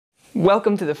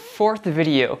Welcome to the fourth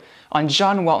video on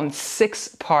John Walton's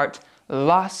six-part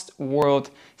Lost World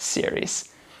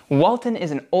series. Walton is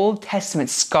an Old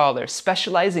Testament scholar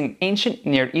specializing in ancient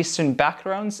Near Eastern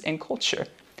backgrounds and culture,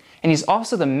 and he's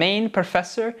also the main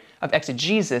professor of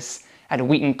exegesis at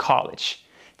Wheaton College.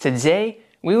 Today,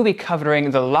 we will be covering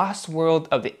the lost world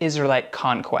of the Israelite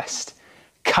Conquest,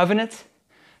 covenant,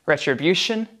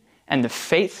 retribution, and the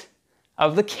fate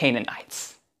of the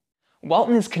Canaanites.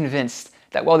 Walton is convinced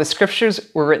that while the scriptures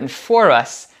were written for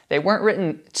us, they weren't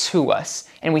written to us,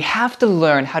 and we have to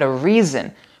learn how to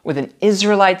reason with an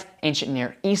Israelite ancient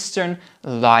Near Eastern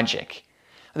logic.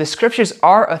 The scriptures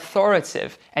are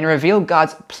authoritative and reveal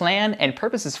God's plan and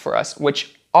purposes for us,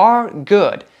 which are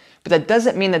good, but that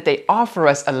doesn't mean that they offer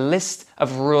us a list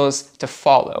of rules to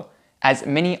follow, as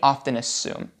many often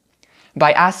assume.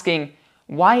 By asking,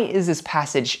 why is this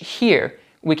passage here,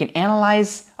 we can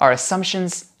analyze our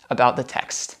assumptions about the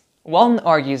text. Walton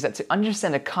argues that to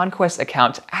understand a conquest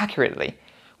account accurately,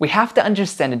 we have to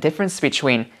understand the difference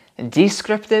between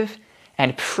descriptive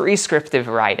and prescriptive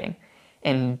writing.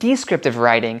 In descriptive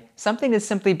writing, something is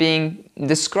simply being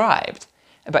described,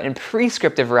 but in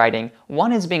prescriptive writing,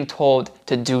 one is being told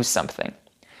to do something.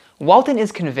 Walton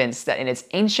is convinced that in its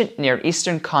ancient Near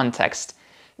Eastern context,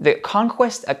 the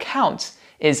conquest account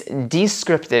is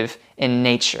descriptive in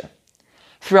nature.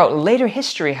 Throughout later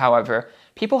history, however,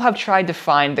 people have tried to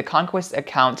find the conquest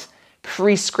account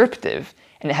prescriptive,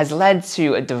 and it has led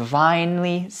to a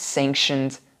divinely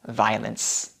sanctioned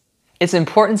violence. It's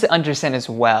important to understand as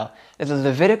well that the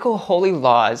Levitical holy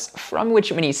laws, from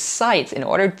which many cite in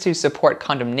order to support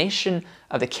condemnation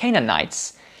of the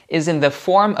Canaanites, is in the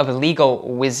form of legal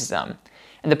wisdom.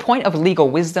 And the point of legal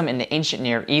wisdom in the ancient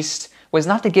Near East was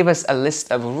not to give us a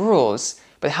list of rules,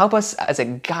 but help us as a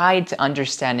guide to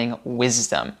understanding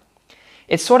wisdom.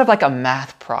 It's sort of like a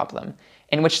math problem,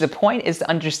 in which the point is to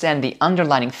understand the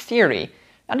underlying theory,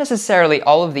 not necessarily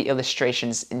all of the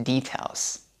illustration's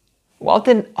details.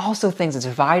 Walton also thinks it's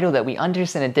vital that we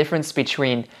understand the difference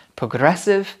between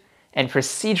progressive and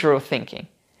procedural thinking.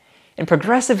 In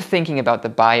progressive thinking about the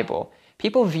Bible,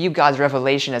 people view God's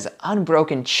revelation as an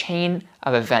unbroken chain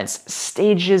of events,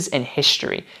 stages in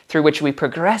history, through which we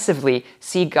progressively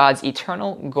see God's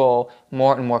eternal goal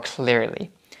more and more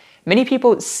clearly. Many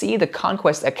people see the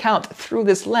conquest account through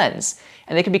this lens,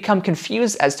 and they can become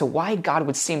confused as to why God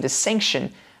would seem to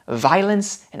sanction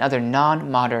violence and other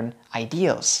non-modern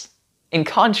ideals. In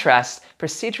contrast,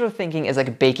 procedural thinking is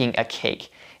like baking a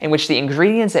cake, in which the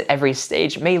ingredients at every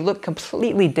stage may look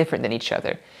completely different than each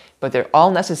other, but they're all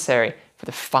necessary for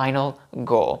the final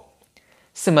goal.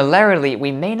 Similarly,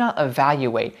 we may not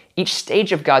evaluate each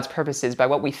stage of God's purposes by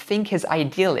what we think His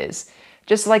ideal is,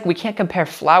 just like we can't compare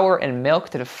flour and milk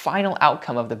to the final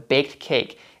outcome of the baked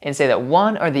cake and say that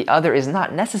one or the other is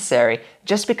not necessary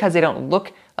just because they don't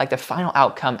look like the final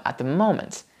outcome at the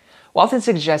moment. Walton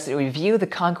suggests that we view the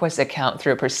conquest account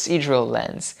through a procedural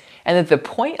lens, and that the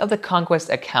point of the conquest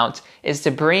account is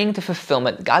to bring to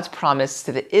fulfillment God's promise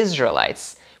to the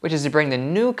Israelites, which is to bring the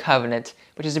new covenant,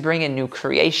 which is to bring a new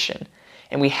creation.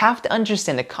 And we have to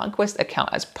understand the conquest account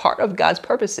as part of God's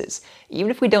purposes,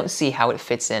 even if we don't see how it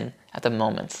fits in at the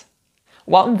moment.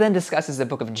 Walton then discusses the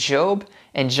book of Job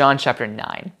and John chapter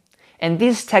 9. In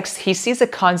these texts, he sees the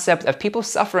concept of people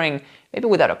suffering maybe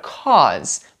without a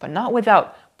cause, but not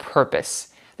without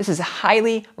purpose. This is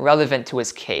highly relevant to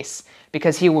his case,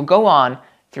 because he will go on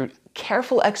through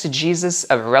careful exegesis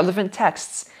of relevant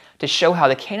texts to show how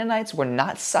the Canaanites were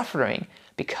not suffering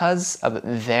because of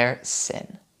their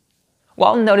sin.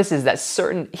 Walton notices that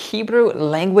certain Hebrew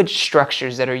language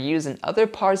structures that are used in other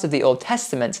parts of the Old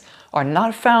Testament are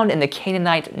not found in the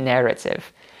Canaanite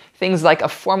narrative. Things like a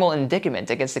formal indictment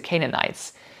against the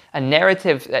Canaanites, a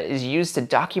narrative that is used to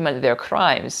document their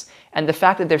crimes, and the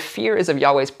fact that their fear is of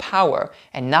Yahweh's power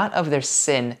and not of their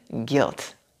sin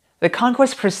guilt. The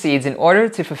conquest proceeds in order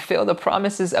to fulfill the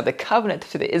promises of the covenant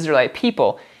to the Israelite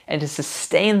people and to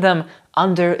sustain them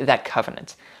under that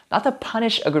covenant, not to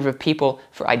punish a group of people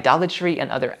for idolatry and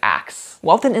other acts.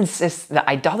 Walton insists that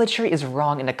idolatry is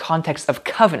wrong in the context of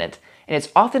covenant, and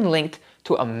it's often linked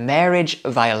to a marriage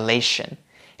violation.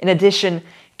 In addition,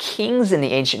 kings in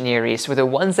the ancient Near East were the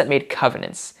ones that made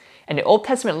covenants, and the Old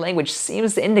Testament language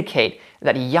seems to indicate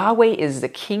that Yahweh is the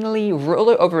kingly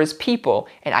ruler over His people,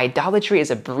 and idolatry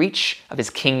is a breach of His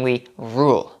kingly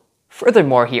rule.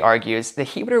 Furthermore, he argues, the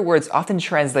Hebrew words often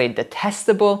translated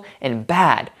detestable and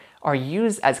bad are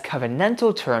used as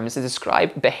covenantal terms to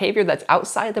describe behavior that's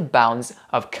outside the bounds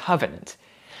of covenant.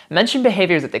 Mentioned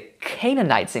behaviors that the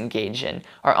Canaanites engage in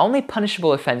are only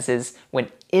punishable offenses when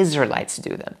Israelites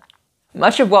do them.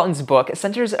 Much of Walton's book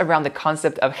centers around the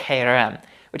concept of cherem,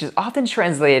 which is often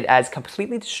translated as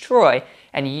completely destroy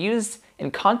and used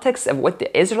in context of what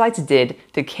the Israelites did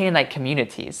to Canaanite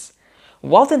communities.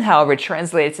 Walton, however,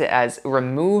 translates it as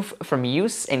remove from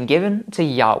use and given to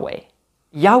Yahweh.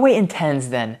 Yahweh intends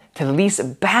then to lease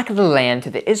back the land to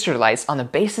the Israelites on the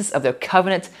basis of their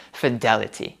covenant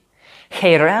fidelity.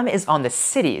 Hiram is on the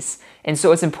cities, and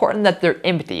so it's important that they're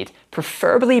emptied,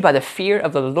 preferably by the fear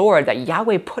of the Lord that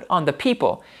Yahweh put on the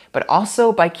people, but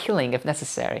also by killing if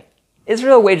necessary.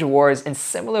 Israel waged wars in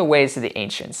similar ways to the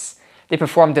ancients. They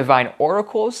performed divine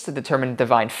oracles to determine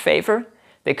divine favor,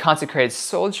 they consecrated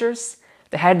soldiers,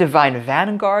 they had a divine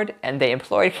vanguard, and they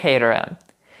employed Hiram.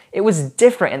 It was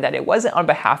different in that it wasn't on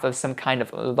behalf of some kind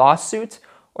of lawsuit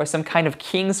or some kind of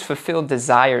king's fulfilled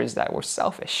desires that were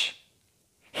selfish.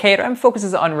 Hiram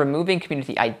focuses on removing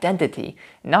community identity,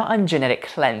 not on genetic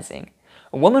cleansing.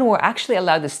 Women were actually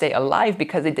allowed to stay alive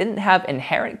because they didn't have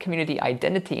inherent community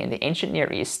identity in the ancient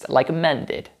Near East like men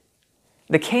did.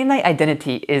 The Canaanite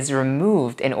identity is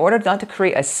removed in order not to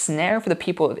create a snare for the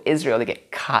people of Israel to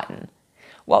get caught in.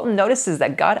 Walton notices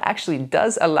that God actually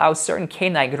does allow certain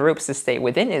Canaanite groups to stay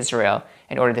within Israel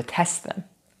in order to test them.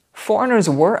 Foreigners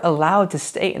were allowed to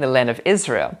stay in the land of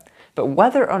Israel, but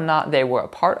whether or not they were a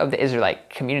part of the Israelite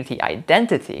community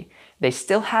identity, they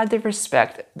still had to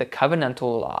respect the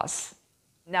covenantal laws.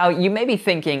 Now, you may be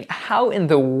thinking, how in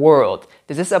the world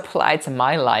does this apply to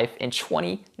my life in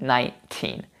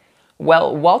 2019?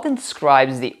 Well, Walton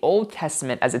describes the Old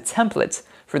Testament as a template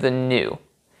for the New.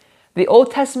 The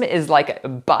Old Testament is like a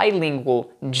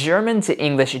bilingual German to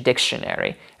English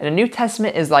dictionary, and the New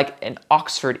Testament is like an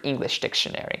Oxford English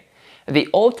dictionary. The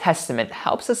Old Testament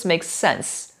helps us make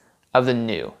sense of the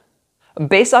New.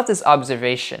 Based off this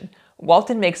observation,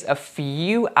 Walton makes a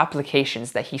few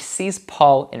applications that he sees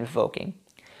Paul invoking.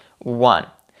 1.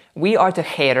 We are to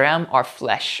Hiram our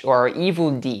flesh or our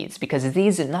evil deeds because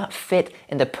these do not fit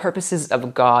in the purposes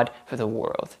of God for the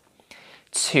world.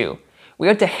 2. We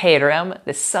are to Hiram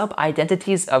the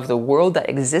sub-identities of the world that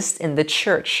exist in the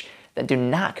church that do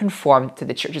not conform to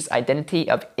the church's identity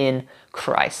of in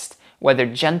Christ, whether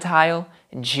Gentile,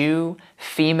 Jew,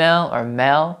 female or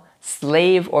male,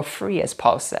 slave or free, as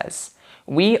Paul says.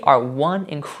 We are one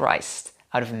in Christ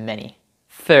out of many.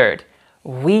 3rd,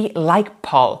 we, like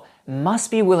Paul,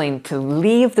 must be willing to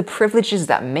leave the privileges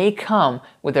that may come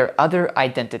with their other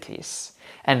identities.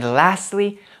 And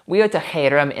lastly, we are to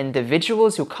Hiram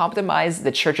individuals who compromise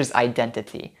the church's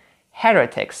identity,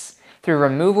 heretics, through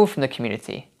removal from the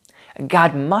community.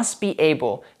 God must be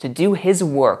able to do His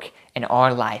work in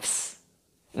our lives.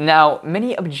 Now,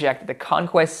 many object that the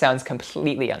conquest sounds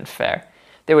completely unfair.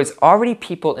 There was already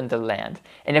people in the land,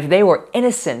 and if they were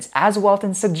innocent, as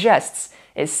Walton suggests,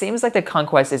 it seems like the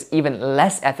conquest is even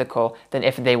less ethical than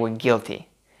if they were guilty.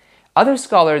 Other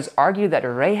scholars argue that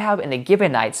Rahab and the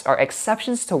Gibeonites are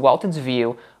exceptions to Walton's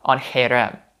view on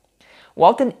Hiram.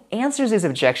 Walton answers these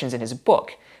objections in his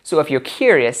book, so if you're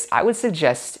curious, I would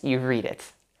suggest you read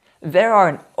it. There are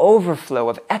an overflow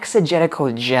of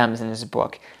exegetical gems in his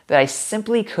book that I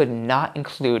simply could not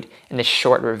include in this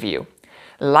short review.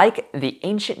 Like the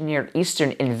ancient Near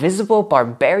Eastern invisible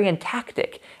barbarian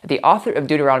tactic the author of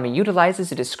Deuteronomy utilizes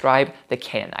to describe the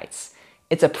Canaanites.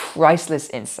 It's a priceless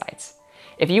insight.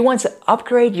 If you want to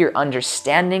upgrade your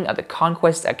understanding of the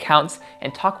conquest accounts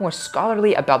and talk more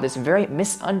scholarly about this very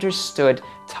misunderstood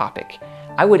topic,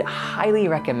 I would highly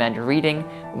recommend reading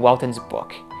Walton's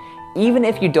book. Even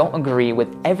if you don't agree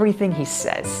with everything he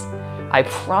says, I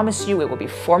promise you it will be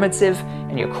formative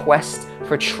in your quest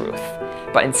for truth.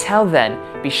 But until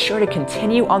then, be sure to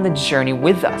continue on the journey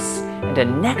with us into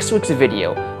next week's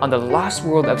video on the lost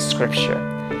world of Scripture,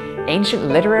 ancient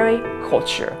literary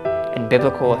culture, and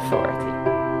biblical authority.